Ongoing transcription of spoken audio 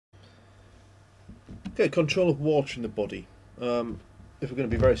Okay, control of water in the body. If we're going to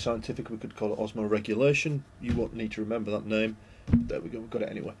be very scientific, we could call it osmoregulation. You won't need to remember that name. There we go, we've got it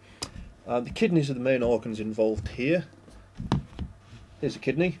anyway. The kidneys are the main organs involved here. Here's a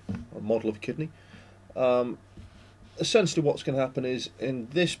kidney, or a model of a kidney. Essentially what's going to happen is, in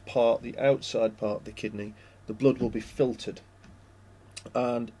this part, the outside part of the kidney, the blood will be filtered.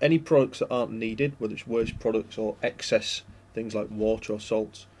 And any products that aren't needed, whether it's waste products or excess things like water or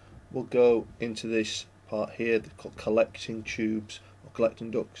salts, will go into this part here. They're called collecting tubes or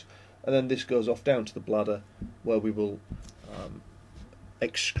collecting ducts, and then this goes off down to the bladder, where we will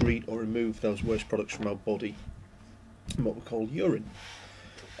excrete or remove those waste products from our body in what we call urine.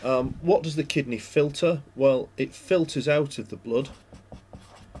 What does the kidney filter? Well, it filters out of the blood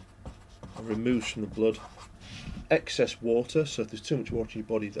and removes from the blood excess water. So if there's too much water in your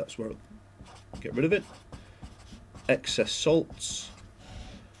body, that's where it'll get rid of it. Excess salts,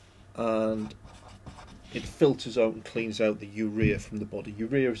 and it filters out and cleans out the urea from the body.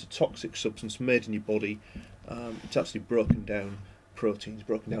 Urea is a toxic substance made in your body. It's actually broken down proteins,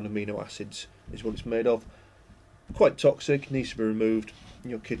 broken down amino acids is what it's made of. Quite toxic, needs to be removed,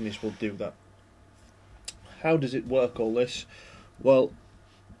 and your kidneys will do that. How does it work, all this? Well,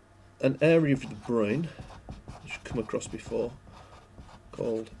 an area of the brain, which I've come across before,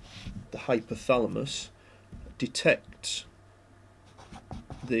 called the hypothalamus, detects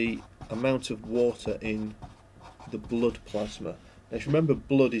the amount of water in the blood plasma. Now, if you remember,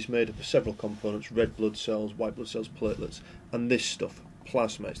 blood is made up of several components: red blood cells, white blood cells, platelets, and this stuff,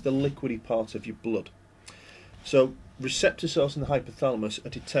 plasma. It's the liquidy part of your blood. So receptor cells in the hypothalamus are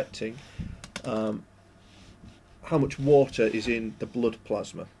detecting how much water is in the blood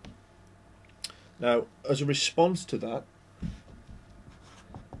plasma. Now, as a response to that,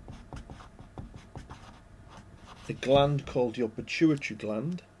 a gland called your pituitary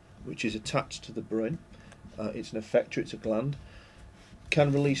gland, which is attached to the brain, it's an effector, it's a gland,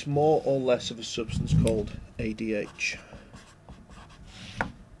 can release more or less of a substance called ADH.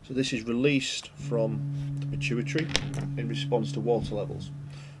 So this is released from the pituitary in response to water levels.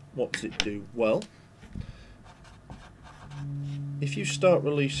 What does it do? Well, if you start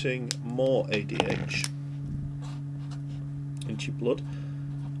releasing more ADH into your blood,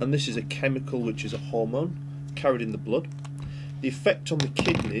 and this is a chemical which is a hormone carried in the blood, the effect on the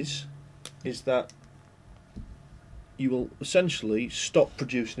kidneys is that you will essentially stop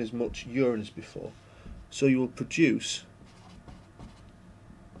producing as much urine as before. So you will produce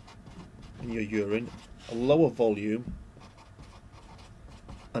in your urine a lower volume,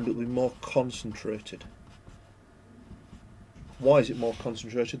 and it will be more concentrated. Why is it more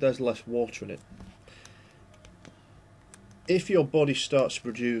concentrated? There's less water in it. If your body starts to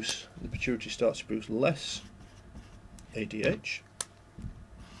produce, the pituitary starts to produce less ADH,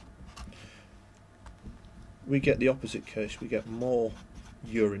 we get the opposite case. We get more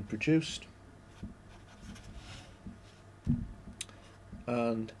urine produced,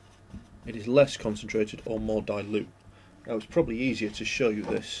 and it is less concentrated or more dilute. Now, it's probably easier to show you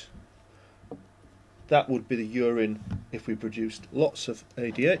this. That would be the urine if we produced lots of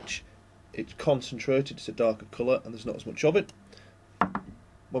ADH. It's concentrated, it's a darker colour, and there's not as much of it.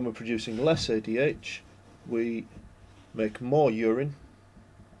 When we're producing less ADH, we make more urine,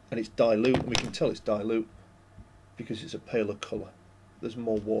 and it's dilute, and we can tell it's dilute because it's a paler colour. There's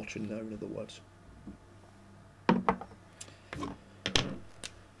more water in there, in other words.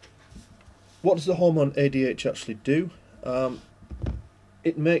 What does the hormone ADH actually do?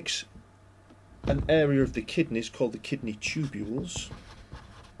 It makes an area of the kidneys called the kidney tubules,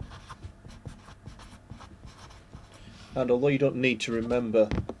 and although you don't need to remember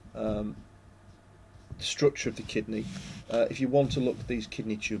the structure of the kidney, if you want to look these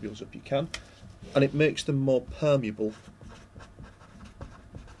kidney tubules up, you can, and it makes them more permeable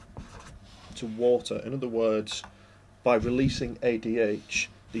to water. In other words, by releasing ADH,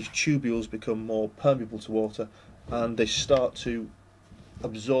 these tubules become more permeable to water, and they start to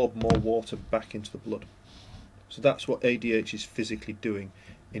absorb more water back into the blood. So that's what ADH is physically doing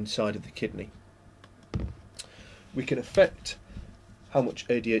inside of the kidney. We can affect how much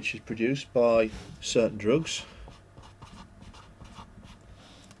ADH is produced by certain drugs.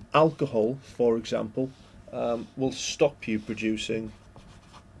 Alcohol, for example, will stop you producing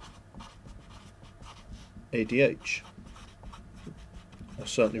ADH, or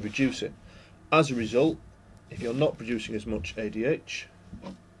certainly reduce it. As a result, if you're not producing as much ADH,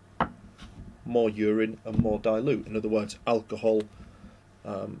 more urine and more dilute. In other words, alcohol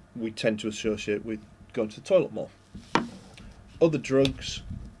we tend to associate with going to the toilet more. Other drugs,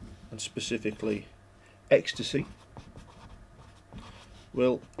 and specifically ecstasy,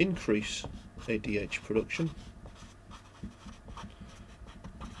 will increase ADH production.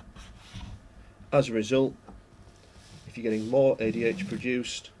 As a result, if you're getting more ADH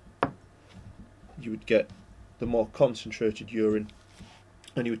produced, you would get the more concentrated urine,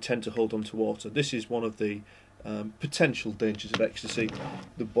 and you would tend to hold on to water. This is one of the potential dangers of ecstasy.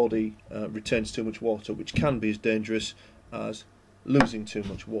 The body retains too much water, which can be as dangerous as losing too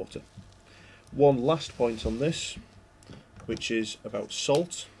much water. One last point on this, which is about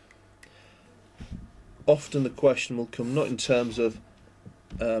salt. Often the question will come not in terms of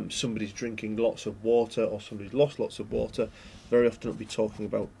somebody's drinking lots of water or somebody's lost lots of water. Very often it'll be talking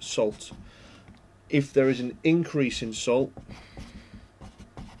about salt. If there is an increase in salt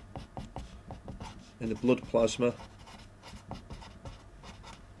in the blood plasma,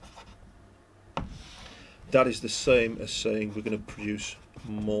 that is the same as saying we're going to produce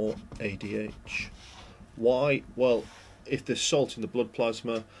more ADH. Why? Well, if there's salt in the blood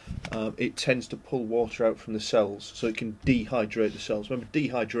plasma, it tends to pull water out from the cells, so it can dehydrate the cells. Remember,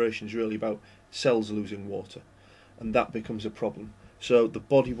 dehydration is really about cells losing water, and that becomes a problem. So the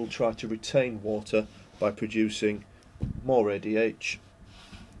body will try to retain water by producing more ADH,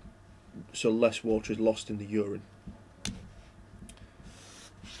 so less water is lost in the urine.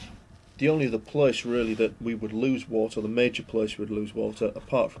 The only other place really that we would lose water, the major place we would lose water,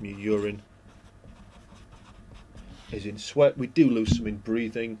 apart from your urine, is in sweat. We do lose some in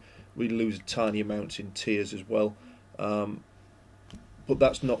breathing, we lose tiny amounts in tears as well, but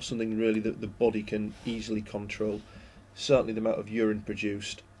that's not something really that the body can easily control. Certainly the amount of urine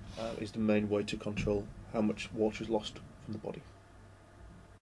produced is the main way to control how much water is lost from the body.